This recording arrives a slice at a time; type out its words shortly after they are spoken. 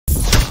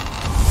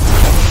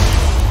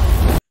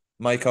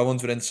Mike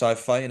Owens with Inside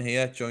Fighting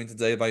here, joined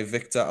today by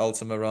Victor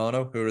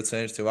Altamirano, who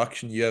returns to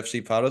action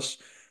UFC Paris.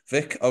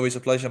 Vic, always a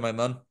pleasure, my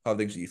man. How are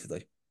things with you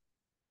today?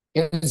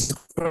 It was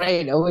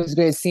great. Always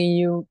great seeing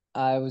you.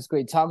 It was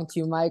great talking to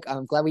you, Mike.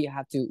 I'm glad we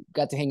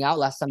got to hang out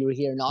last time you were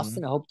here in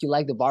Austin. I Hmm. hope you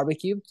liked the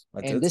barbecue.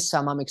 I And did. this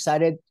time I'm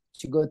excited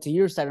to go to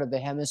your side of the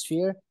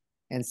hemisphere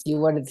and see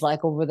what it's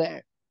like over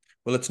there.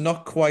 Well, it's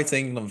not quite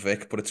England,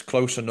 Vic, but it's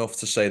close enough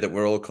to say that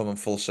we're all coming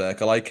full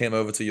circle. I came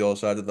over to your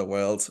side of the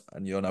world,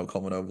 and you're now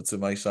coming over to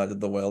my side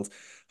of the world.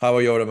 How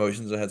are your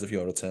emotions ahead of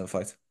your return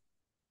fight?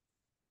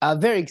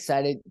 Very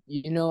excited.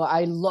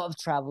 I love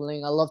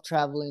traveling. I love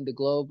traveling the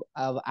globe.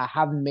 I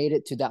haven't made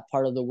it to that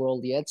part of the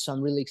world yet, so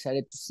I'm really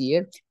excited to see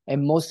it.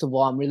 And most of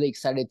all, I'm really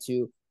excited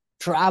to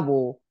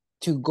travel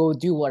to go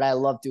do what I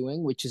love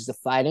doing, which is the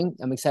fighting.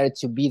 I'm excited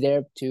to be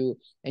there to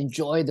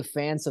enjoy the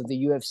fans of the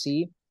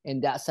UFC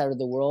in that side of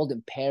the world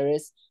in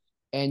Paris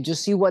and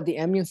just see what the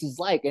ambience is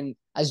like. And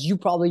as you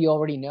probably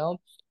already know,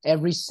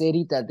 every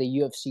city that the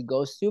UFC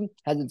goes to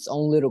has its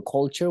own little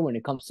culture when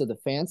it comes to the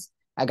fans.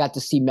 I got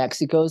to see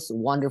Mexico's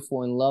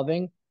wonderful and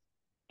loving,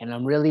 and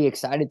I'm really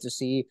excited to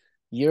see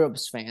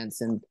Europe's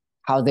fans and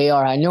how they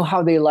are. I know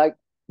how they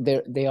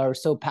are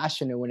so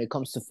passionate when it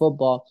comes to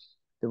football,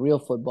 the real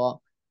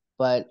football,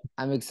 but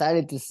I'm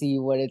excited to see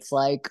what it's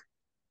like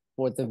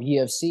for the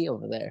UFC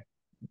over there.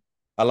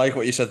 I like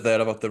what you said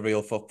there about the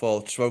real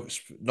football.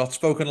 Not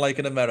spoken like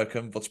an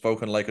American, but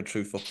spoken like a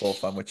true football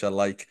fan, which I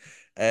like.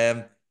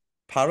 Um,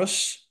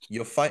 Paris,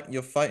 you're fighting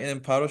in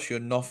Paris. You're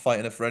not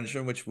fighting a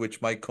Frenchman,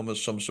 which might come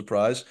as some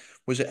surprise.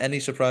 Was it any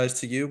surprise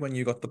to you when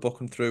you got the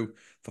booking through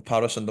for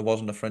Paris and there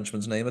wasn't a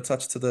Frenchman's name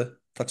attached to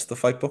the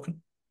fight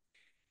booking?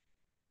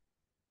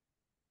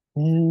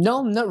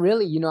 No, not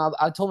really.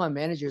 I told my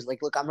managers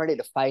like, look, I'm ready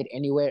to fight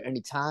anywhere,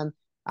 anytime.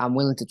 I'm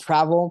willing to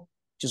travel,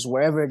 just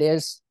wherever it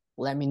is.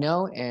 Let me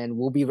know, and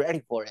we'll be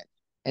ready for it.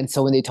 And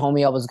so when they told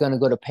me I was going to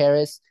go to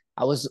Paris,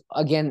 I was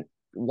again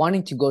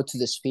wanting to go to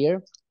the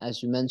Sphere,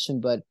 as you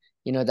mentioned, but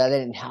that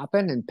didn't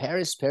happen. And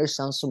Paris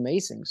sounds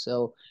amazing.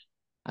 So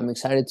I'm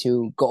excited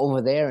to go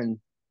over there and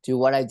do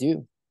what I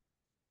do.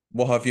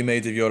 What have you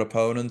made of your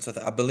opponent?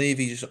 I believe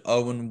he's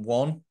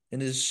 0-1 in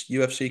his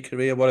UFC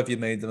career. What have you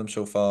made of him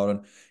so far?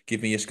 And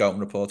give me your scouting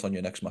report on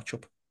your next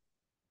matchup.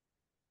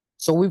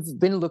 So we've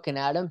been looking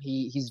at him.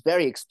 He's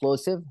very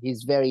explosive.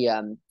 He's very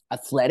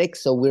athletic.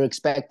 So we're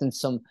expecting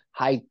some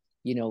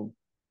you know,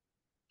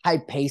 high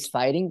pace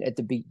fighting at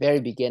the very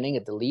beginning,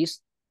 at the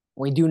least.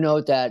 We do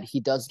know that he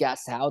does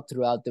gas out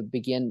throughout the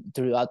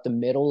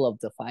middle of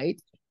the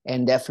fight,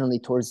 and definitely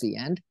towards the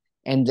end.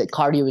 And the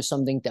cardio is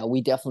something that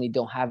we definitely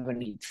don't have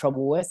any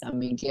trouble with. I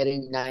mean,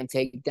 getting 9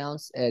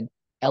 takedowns at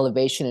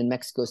elevation in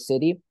Mexico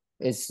City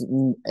is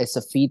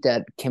a feat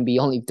that can be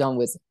only done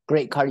with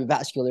great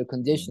cardiovascular Mm.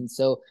 conditions.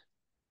 So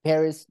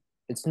Paris,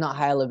 it's not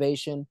high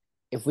elevation.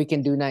 If we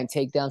can do 9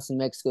 takedowns in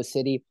Mexico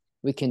City,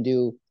 we can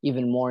do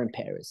even more in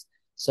Paris.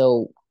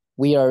 So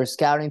we are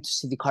scouting to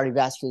see the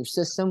cardiovascular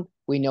system.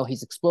 We know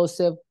he's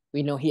explosive.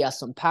 We know he has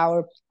some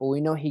power, but we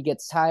know he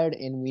gets tired,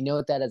 and we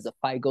know that as the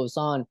fight goes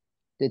on,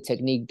 the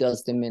technique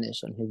does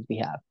diminish on his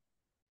behalf.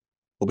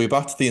 We'll be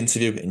back to the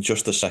interview in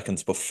just a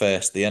second, but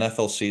first, the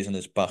NFL season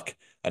is back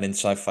and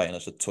Inside Fighting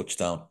has a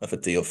touchdown of a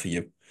deal for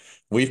you.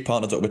 We've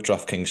partnered up with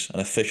DraftKings,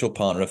 an official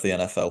partner of the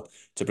NFL,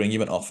 to bring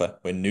you an offer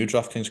where new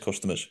DraftKings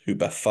customers who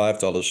bet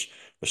 $5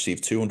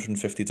 receive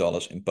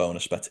 $250 in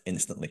bonus bets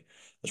instantly,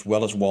 as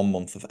well as 1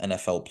 month of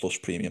NFL Plus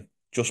Premium,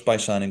 just by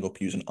signing up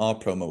using our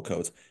promo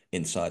code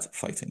Inside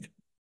Fighting.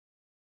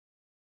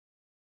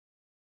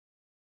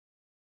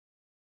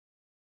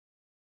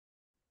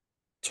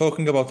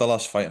 Talking about the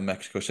last fight in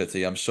Mexico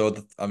City, I'm sure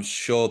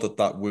that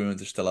that wound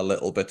is still a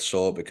little bit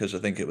sore because I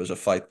think it was a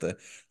fight that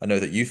I know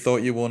that you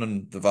thought you won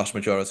and the vast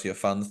majority of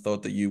fans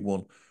thought that you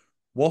won.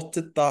 What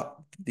did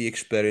the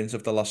experience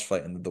of the last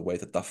fight and the way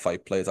that that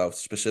fight played out,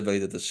 specifically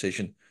the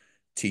decision,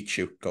 teach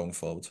you going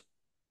forward?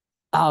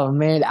 Oh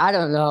man, I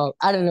don't know.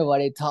 I don't know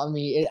what it taught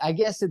me. I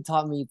guess it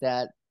taught me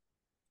that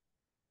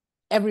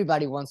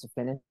everybody wants to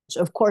finish.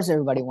 Of course,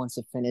 everybody wants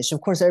to finish.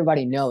 Of course,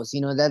 everybody knows.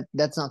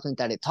 That's something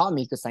that it taught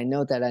me because I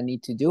know that I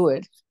need to do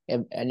it,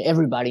 and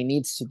everybody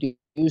needs to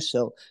do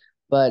so.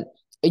 But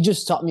it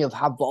just taught me of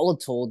how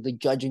volatile the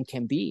judging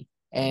can be,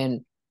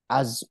 and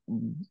as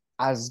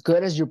as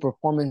good as your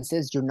performance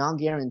is, you're not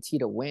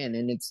guaranteed to win,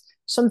 and it's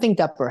something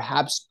that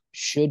perhaps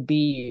should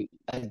be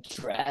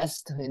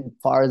addressed in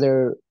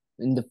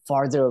the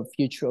farther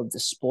future of the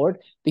sport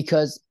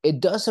because it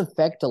does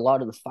affect a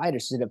lot of the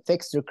fighters. It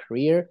affects their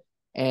career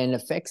and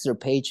affects their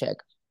paycheck.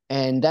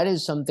 And that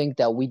is something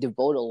that we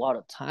devote a lot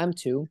of time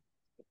to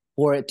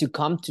for it to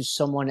come to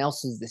someone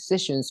else's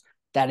decisions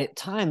that at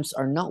times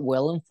are not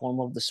well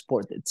informed of the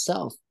sport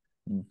itself.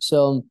 Mm.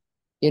 So,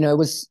 it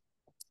was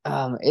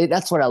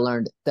that's what I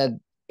learned that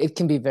it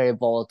can be very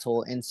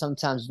volatile and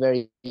sometimes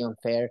very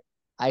unfair.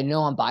 I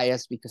know I'm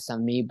biased because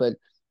I'm me, but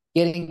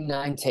getting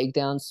 9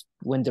 takedowns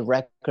when the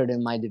record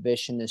in my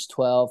division is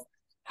 12,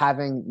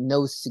 having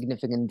no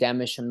significant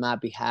damage on my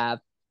behalf,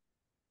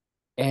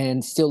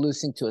 and still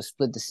losing to a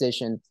split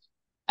decision,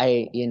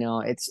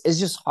 it's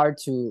just hard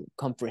to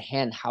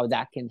comprehend how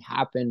that can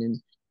happen.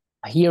 And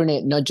hearing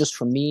it not just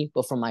from me,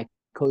 but from my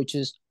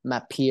coaches,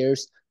 my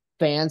peers,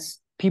 fans,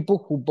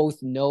 people who both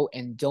know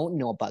and don't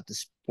know about the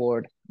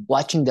sport,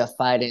 watching the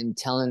fight and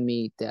telling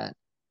me that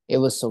it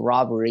was a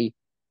robbery.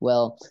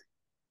 Well,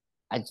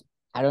 I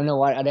I don't know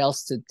what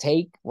else to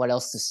take, what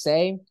else to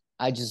say.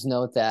 I just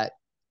know that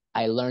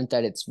I learned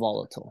that it's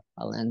volatile.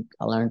 I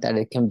learned that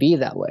it can be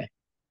that way.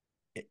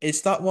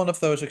 Is that one of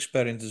those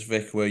experiences,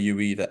 Vic, where you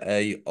either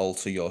A,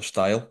 alter your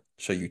style,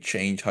 so you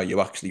change how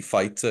you actually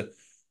fight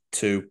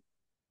to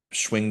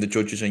swing the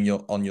judges in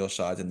your on your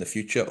side in the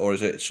future, or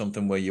is it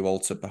something where you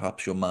alter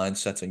perhaps your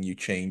mindset and you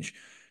change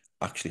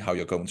actually how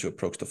you're going to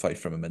approach the fight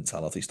from a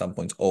mentality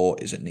standpoint, or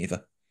is it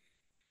neither?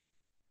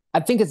 I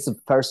think it's the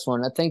first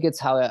one. I think it's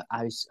how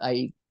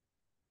I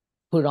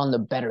put on the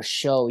better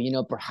show.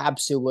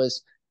 Perhaps it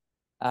was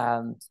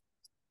um,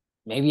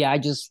 maybe I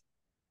just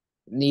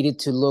needed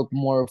to look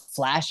more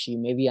flashy.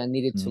 Maybe I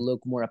needed to Mm,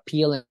 look more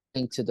appealing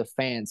to the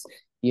fans.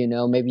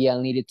 Maybe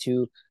I needed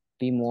to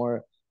be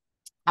more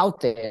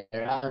out there.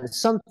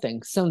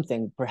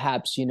 Something.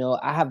 Perhaps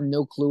I have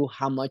no clue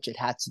how much it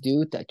had to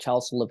do that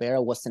Charles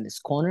Oliveira was in his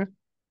corner.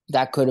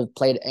 That could have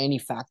played any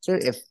factor,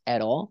 if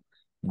at all.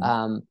 mm.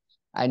 Um,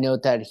 I know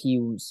that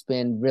he's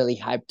been really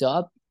hyped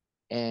up,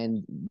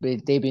 and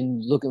they've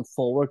been looking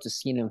forward to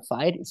seeing him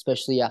fight,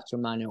 especially after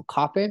Manuel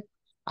Cape.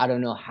 I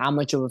don't know how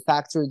much of a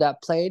factor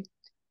that played,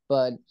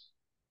 but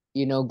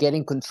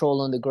getting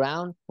control on the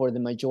ground for the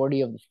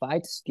majority of the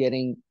fights,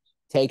 getting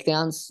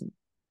takedowns,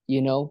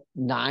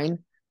 nine,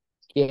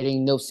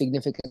 getting no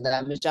significant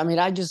damage. I mean,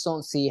 I just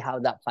don't see how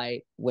that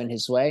fight went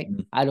his way.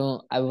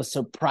 Mm. I was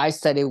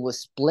surprised that it was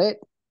split,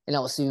 and I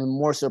was even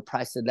more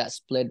surprised that that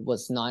split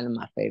was not in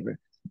my favor.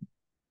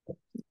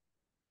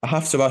 I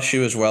have to ask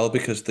you as well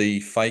because the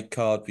fight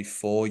card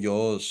before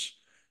yours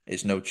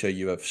is Noche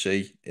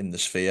UFC in the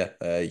Sphere.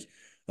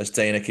 As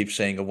Dana keeps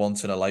saying, a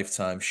once in a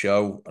lifetime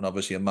show, and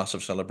obviously a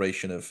massive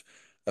celebration of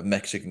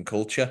Mexican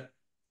culture.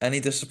 Any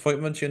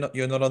disappointment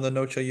you're not on the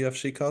Noche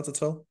UFC card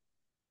at all?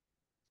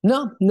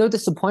 No, no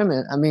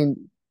disappointment. I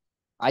mean,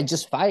 I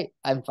just fight.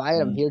 I fight.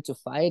 I'm Mm, here to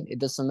fight. It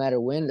doesn't matter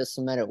when. It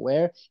doesn't matter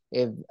where.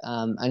 If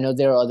I know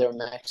there are other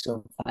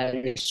Mexican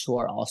fighters who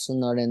are also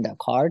not in that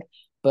card,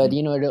 but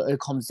mm, it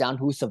comes down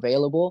who's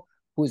available,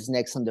 who's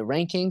next on the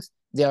rankings.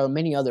 There are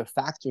many other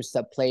factors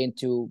that play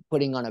into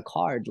putting on a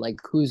card, like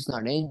who's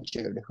not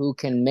injured, who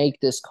can make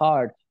this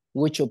card,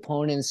 which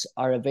opponents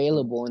are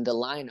available in the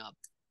lineup,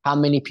 how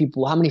many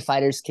people, how many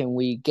fighters can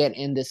we get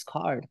in this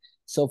card,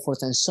 so forth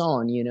and so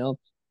on.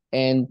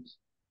 And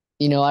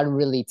I don't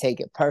really take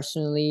it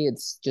personally.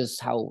 It's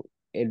just how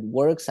it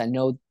works. I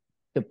know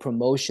the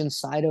promotion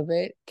side of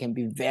it can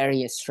be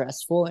very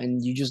stressful,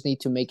 and you just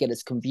need to make it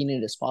as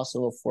convenient as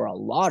possible for a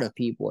lot of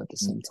people at the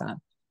mm. same time.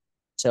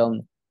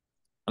 So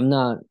I'm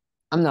not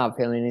I'm not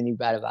feeling any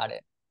bad about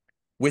it.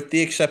 With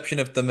the exception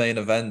of the main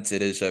event,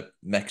 it is a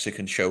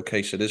Mexican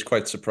showcase. It is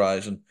quite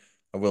surprising.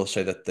 I will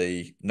say that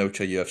the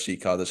Noche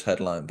UFC card is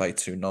headlined by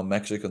two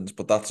non-Mexicans,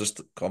 but that's just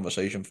a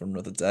conversation for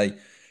another day.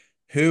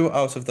 Who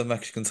out of the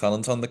Mexican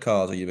talent on the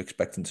card are you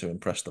expecting to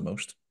impress the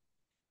most?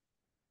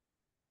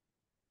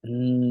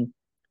 Mm,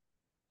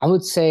 I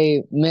would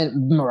say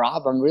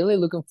Marab. I'm really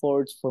looking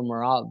forward for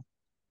Marab,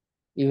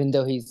 even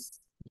though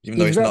Even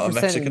though he's he's not a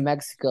representing Mexican?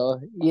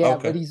 Mexico. Yeah,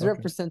 but Okay, he's okay.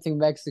 representing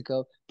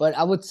Mexico. But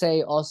I would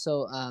say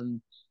also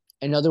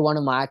another one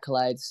of my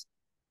acolytes,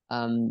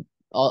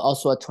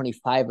 also a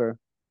 25er,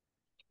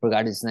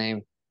 forgot his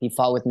name. He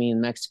fought with me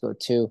in Mexico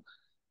too.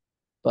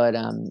 But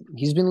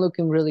he's been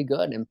looking really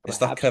good, and Is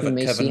that perhaps we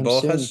may see Kevin him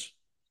soon. Borges?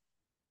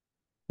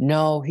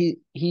 No,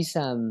 he's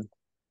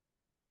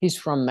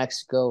from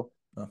Mexico.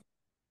 Oh,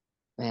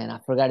 Man, I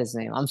forgot his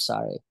name. I'm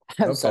sorry.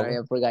 I'm no sorry,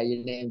 problem. I forgot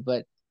your name.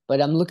 But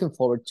I'm looking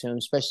forward to him,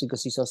 especially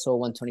because he's also a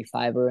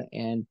 125er,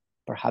 and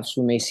perhaps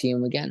we may see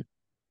him again.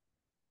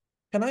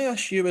 Can I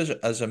ask you,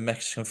 as a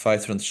Mexican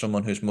fighter and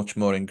someone who's much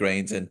more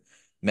ingrained in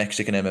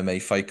Mexican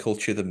MMA fight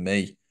culture than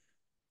me,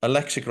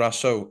 Alexa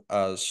Grasso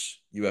as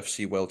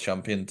UFC world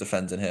champion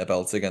defending her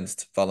belt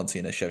against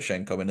Valentina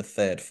Shevchenko in a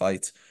third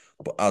fight,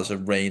 but as a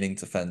reigning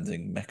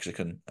defending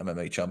Mexican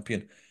MMA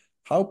champion,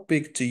 how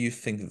big do you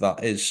think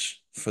that is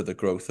for the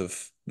growth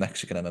of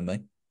Mexican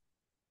MMA?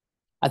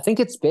 I think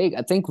it's big.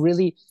 I think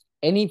really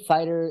any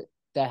fighter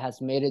that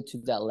has made it to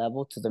that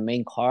level, to the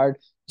main card,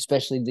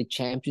 especially the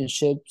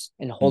championships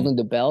and Mm, holding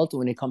the belt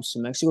when it comes to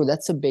Mexico,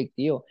 that's a big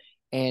deal.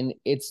 And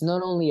it's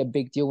not only a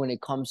big deal when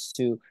it comes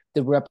to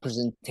the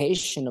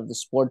representation of the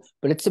sport,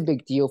 but it's a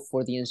big deal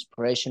for the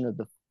inspiration of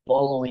the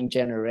following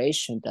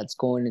generation that's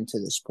going into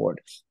the sport.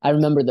 I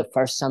remember the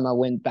first time I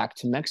went back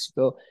to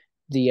Mexico,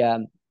 the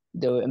um,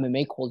 the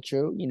MMA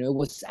culture, it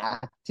was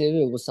active,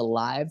 it was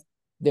alive.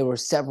 There were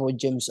several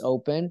gyms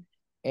open,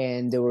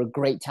 and there were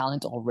great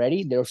talent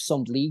already. There are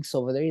some leagues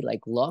over there,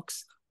 like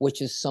Lux,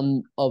 which is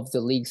some of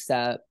the leagues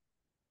that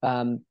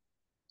um,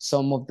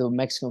 some of the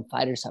Mexican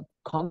fighters have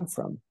come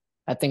from.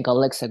 I think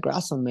Alexa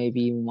Grasso may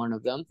be even one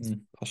of them.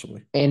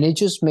 possibly. And it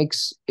just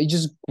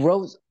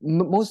grows.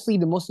 Mostly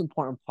the most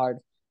important part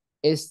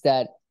is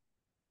that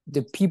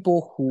the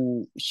people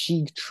who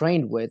she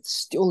trained with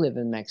still live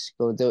in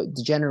Mexico. The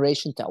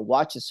generation that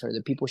watches her,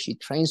 the people she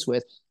trains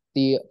with,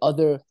 the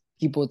other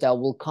people that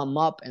will come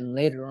up and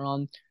later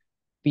on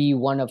be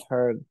one of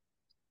her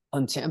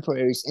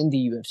contemporaries in the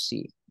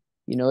UFC.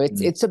 You know,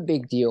 it's a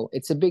big deal.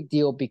 It's a big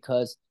deal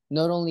because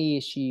not only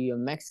is she a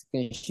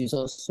Mexican, she's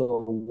also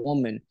a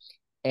woman,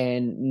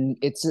 and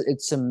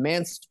it's a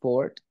man's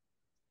sport,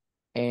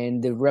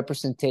 and the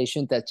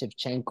representation that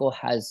Shevchenko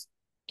has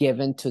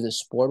given to the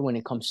sport when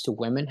it comes to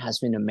women has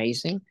been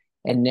amazing.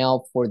 And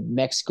now for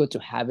Mexico to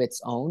have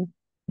its own,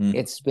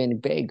 it's been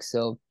big.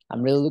 So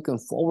I'm really looking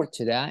forward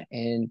to that,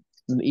 and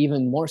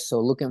even more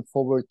so looking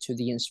forward to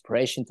the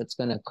inspiration that's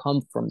going to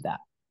come from that.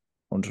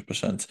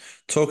 100%.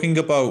 Talking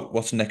about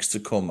what's next to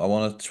come, I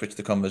want to switch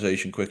the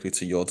conversation quickly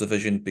to your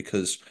division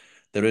because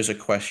there is a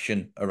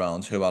question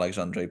around who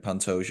Alexandre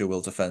Pantoja will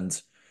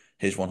defend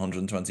his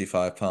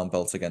 125-pound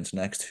belt against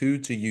next. Who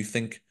do you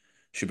think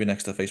should be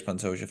next to face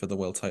Pantoja for the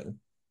world title?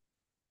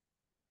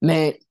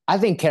 Man, I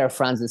think Kara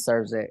France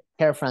deserves it.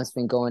 Kara France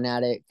been going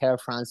at it. Kara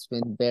France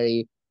been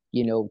very,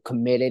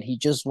 committed. He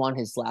just won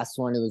his last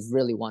one. It was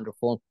really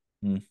wonderful.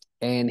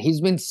 And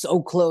he's been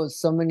so close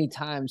so many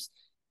times.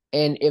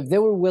 And if they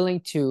were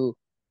willing to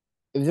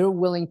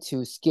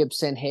skip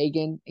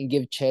Sanhagen and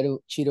give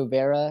Chito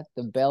Vera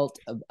the belt,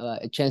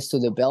 a chance to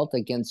the belt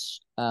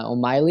against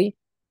O'Malley,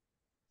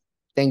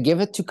 then give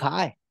it to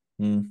Kai.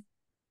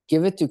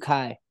 Give it to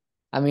Kai.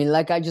 I mean,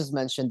 like I just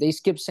mentioned, they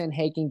skipped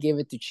Sanhagen, give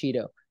it to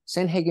Chito.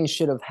 Sanhagen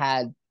should have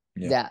had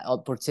that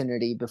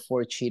opportunity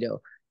before Chito.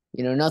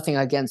 Nothing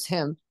against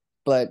him,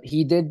 but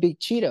he did beat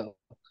Chito.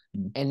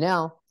 And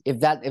now, if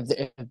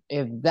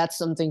that's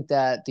something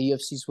that the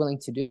UFC is willing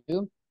to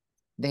do,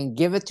 then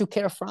give it to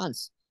Kara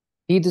France.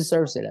 He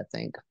deserves it, I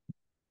think.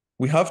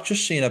 We have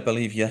just seen, I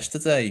believe,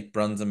 yesterday,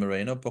 Brandon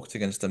Moreno booked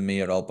against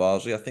Amir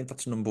Albazi. I think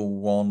that's number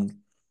 1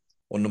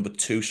 or number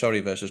 2, sorry,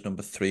 versus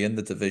number 3 in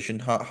the division.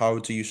 How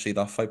do you see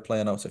that fight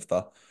playing out if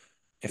that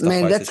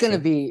Man, fight is true?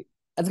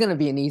 that's gonna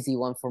be an easy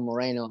one for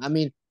Moreno. I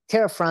mean,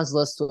 Kara France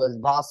lost to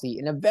Albazi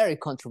in a very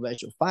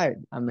controversial fight,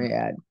 I may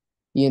add.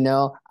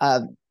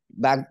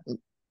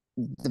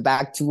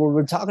 Back to what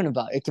we're talking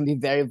about. It can be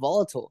very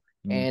volatile.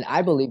 And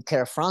I believe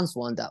Kara France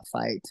won that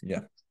fight.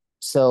 Yeah.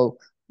 So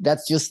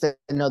that's just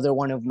another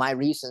one of my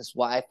reasons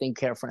why I think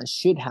Kara France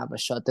should have a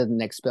shot at the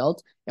next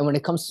belt. And when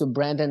it comes to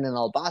Brandon and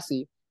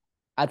Albazi,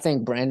 I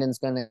think Brandon's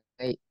gonna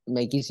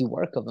make easy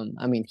work of him.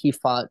 I mean, he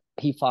fought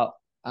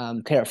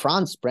Kara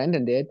France,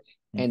 Brandon did,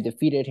 and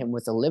defeated him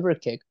with a liver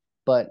kick.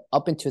 But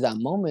up until that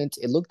moment,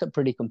 it looked a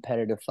pretty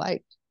competitive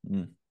fight.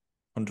 100%.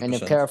 And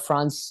if Kara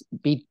France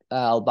beat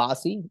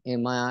Albazi,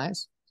 in my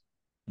eyes,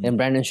 then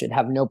Brandon should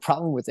have no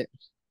problem with it.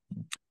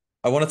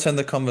 I want to turn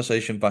the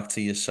conversation back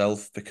to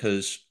yourself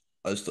because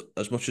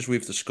as much as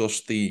we've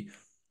discussed the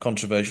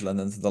controversial and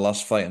then the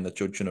last fight and the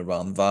judging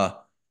around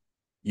that,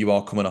 you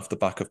are coming off the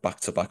back of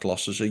back-to-back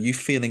losses. Are you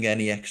feeling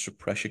any extra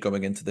pressure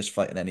going into this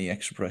fight and any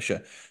extra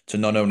pressure to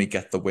not only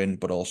get the win,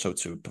 but also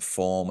to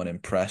perform and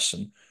impress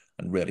and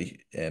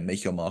really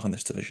make your mark in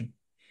this division?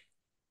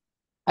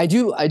 I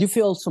do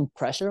feel some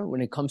pressure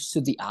when it comes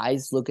to the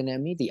eyes looking at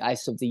me, the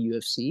eyes of the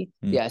UFC,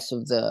 the eyes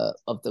of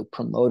the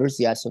promoters,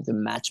 the eyes of the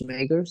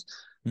matchmakers.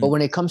 But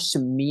when it comes to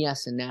me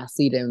as an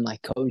athlete and my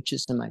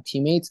coaches and my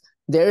teammates,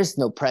 there is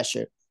no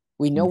pressure.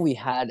 We know we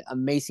had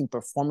amazing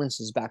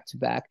performances back to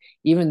back,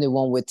 even the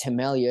one with Tim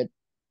Elliott,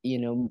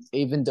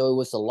 even though it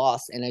was a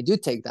loss, and I do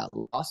take that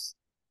loss,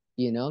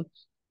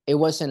 it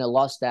wasn't a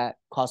loss that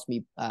cost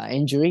me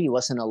injury. It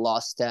wasn't a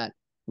loss that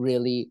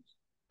really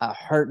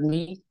hurt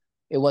me.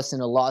 It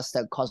wasn't a loss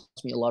that caused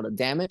me a lot of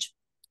damage.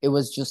 It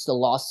was just a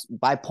loss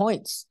by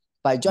points,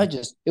 by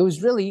judges. It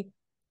was really,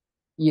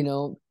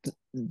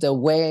 the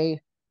way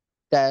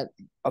that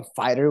a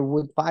fighter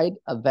would fight,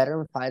 a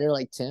veteran fighter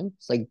like Tim.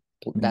 It's like,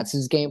 that's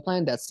his game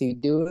plan. That's how you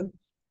do it.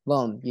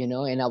 Boom,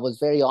 and I was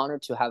very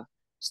honored to have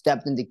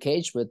stepped in the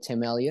cage with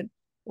Tim Elliott,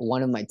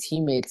 one of my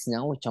teammates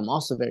now, which I'm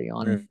also very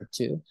honored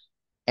to.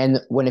 And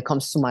when it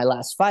comes to my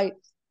last fight,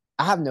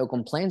 I have no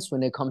complaints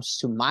when it comes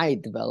to my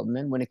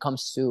development, when it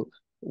comes to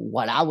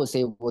what I was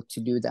able to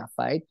do that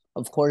fight.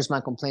 Of course,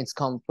 my complaints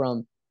come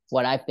from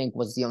what I think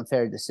was the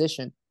unfair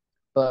decision.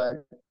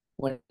 But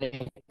when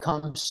it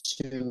comes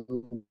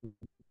to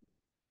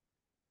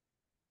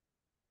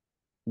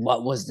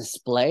what was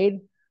displayed,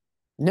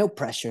 no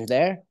pressure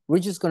there. We're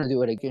just going to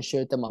do it again.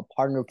 Sure that my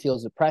partner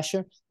feels the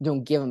pressure.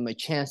 Don't give him a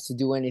chance to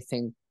do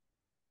anything,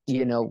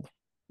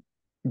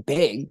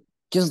 big,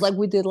 just like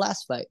we did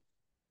last fight.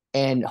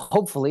 And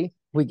hopefully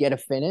we get a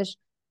finish.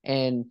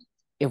 And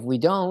if we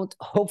don't,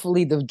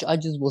 hopefully the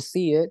judges will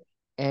see it.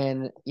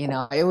 And,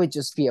 it would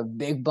just be a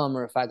big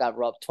bummer if I got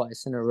robbed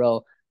twice in a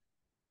row.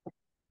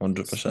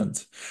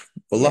 100%.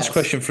 Well, last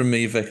question from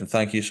me, Vic, and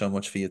thank you so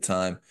much for your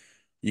time.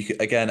 You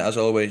can, again, as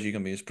always, you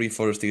can be as brief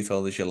or as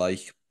detailed as you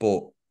like,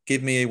 but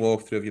give me a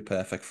walkthrough of your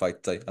perfect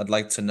fight day. I'd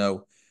like to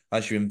know,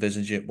 as you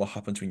envisage it, what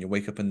happens when you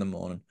wake up in the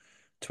morning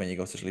to when you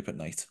go to sleep at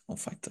night on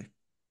fight day.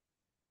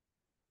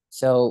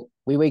 So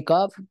we wake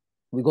up,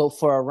 we go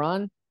for a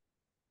run,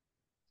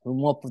 we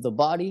warm up with the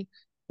body,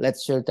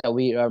 Let's sure that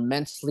we are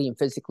mentally and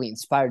physically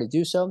inspired to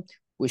do so.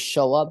 We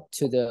show up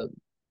to the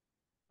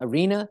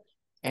arena,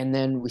 and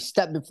then we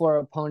step before our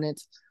opponent.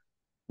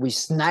 We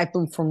snipe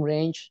him from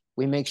range.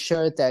 We make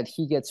sure that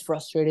he gets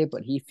frustrated,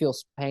 but he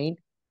feels pain.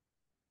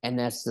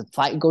 And as the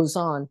fight goes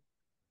on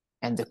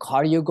and the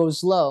cardio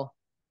goes low,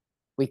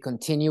 we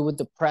continue with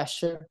the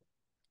pressure.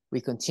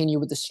 We continue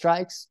with the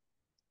strikes.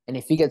 And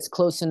if he gets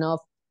close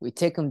enough, we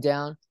take him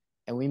down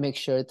and we make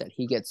sure that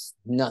he gets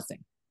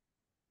nothing.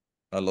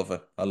 I love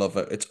it. I love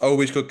it. It's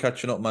always good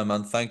catching up, my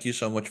man. Thank you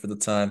so much for the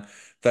time.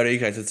 Very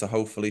excited to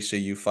hopefully see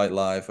you fight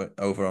live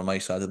over on my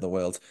side of the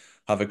world.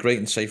 Have a great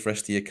and safe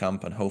rest of your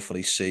camp and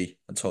hopefully see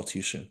and talk to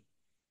you soon.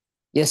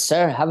 Yes,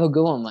 sir. Have a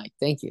good one, Mike.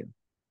 Thank you.